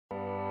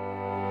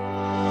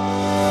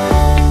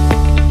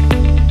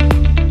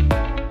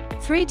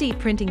3D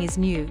printing is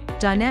new,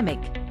 dynamic,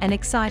 and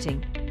exciting.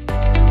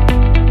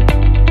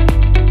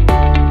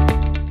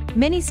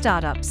 Many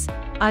startups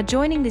are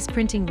joining this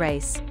printing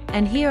race,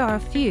 and here are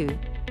a few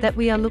that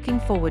we are looking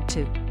forward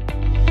to.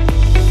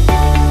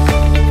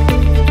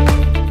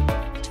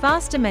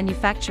 Tvasta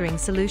Manufacturing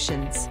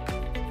Solutions.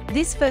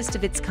 This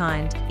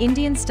first-of-its-kind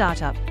Indian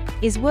startup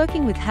is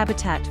working with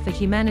Habitat for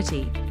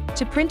Humanity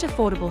to print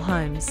affordable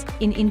homes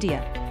in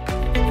India.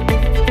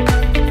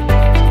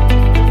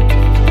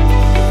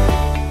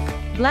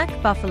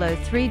 Black Buffalo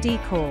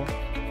 3D Core.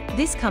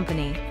 This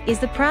company is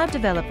the proud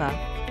developer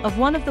of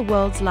one of the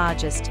world's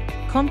largest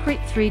concrete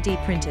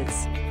 3D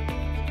printers.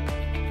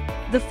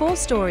 The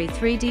 4-story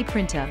 3D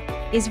printer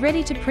is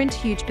ready to print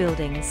huge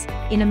buildings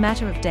in a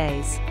matter of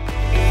days.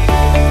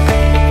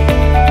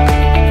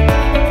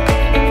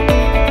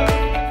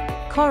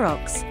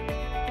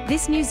 QOROX.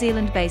 This New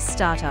Zealand-based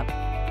startup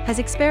has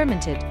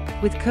experimented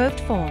with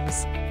curved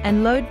forms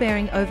and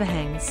load-bearing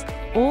overhangs,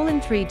 all in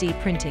 3D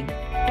printing.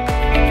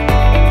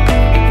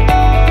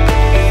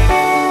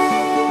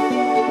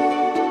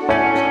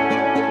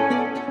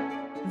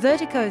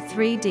 Vertico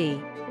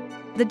 3D.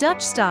 The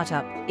Dutch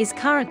startup is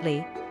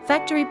currently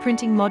factory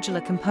printing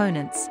modular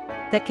components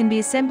that can be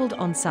assembled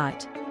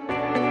on-site.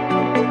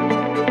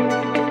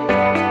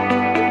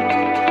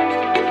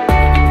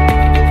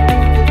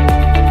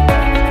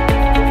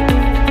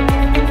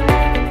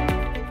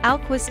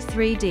 Alquist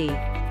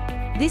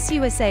 3D. This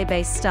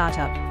USA-based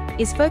startup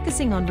is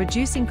focusing on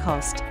reducing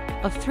cost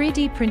of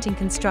 3D printing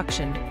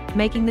construction,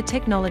 making the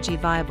technology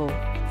viable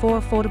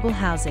for affordable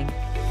housing.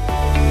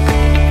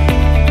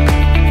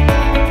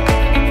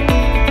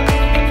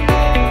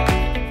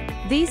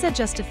 These are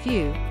just a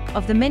few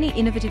of the many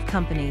innovative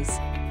companies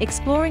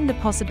exploring the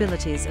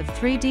possibilities of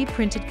 3D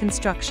printed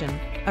construction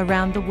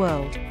around the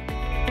world.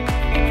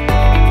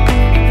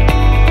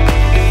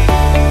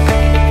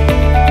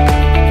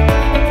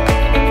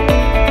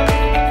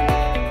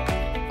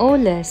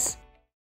 Olous.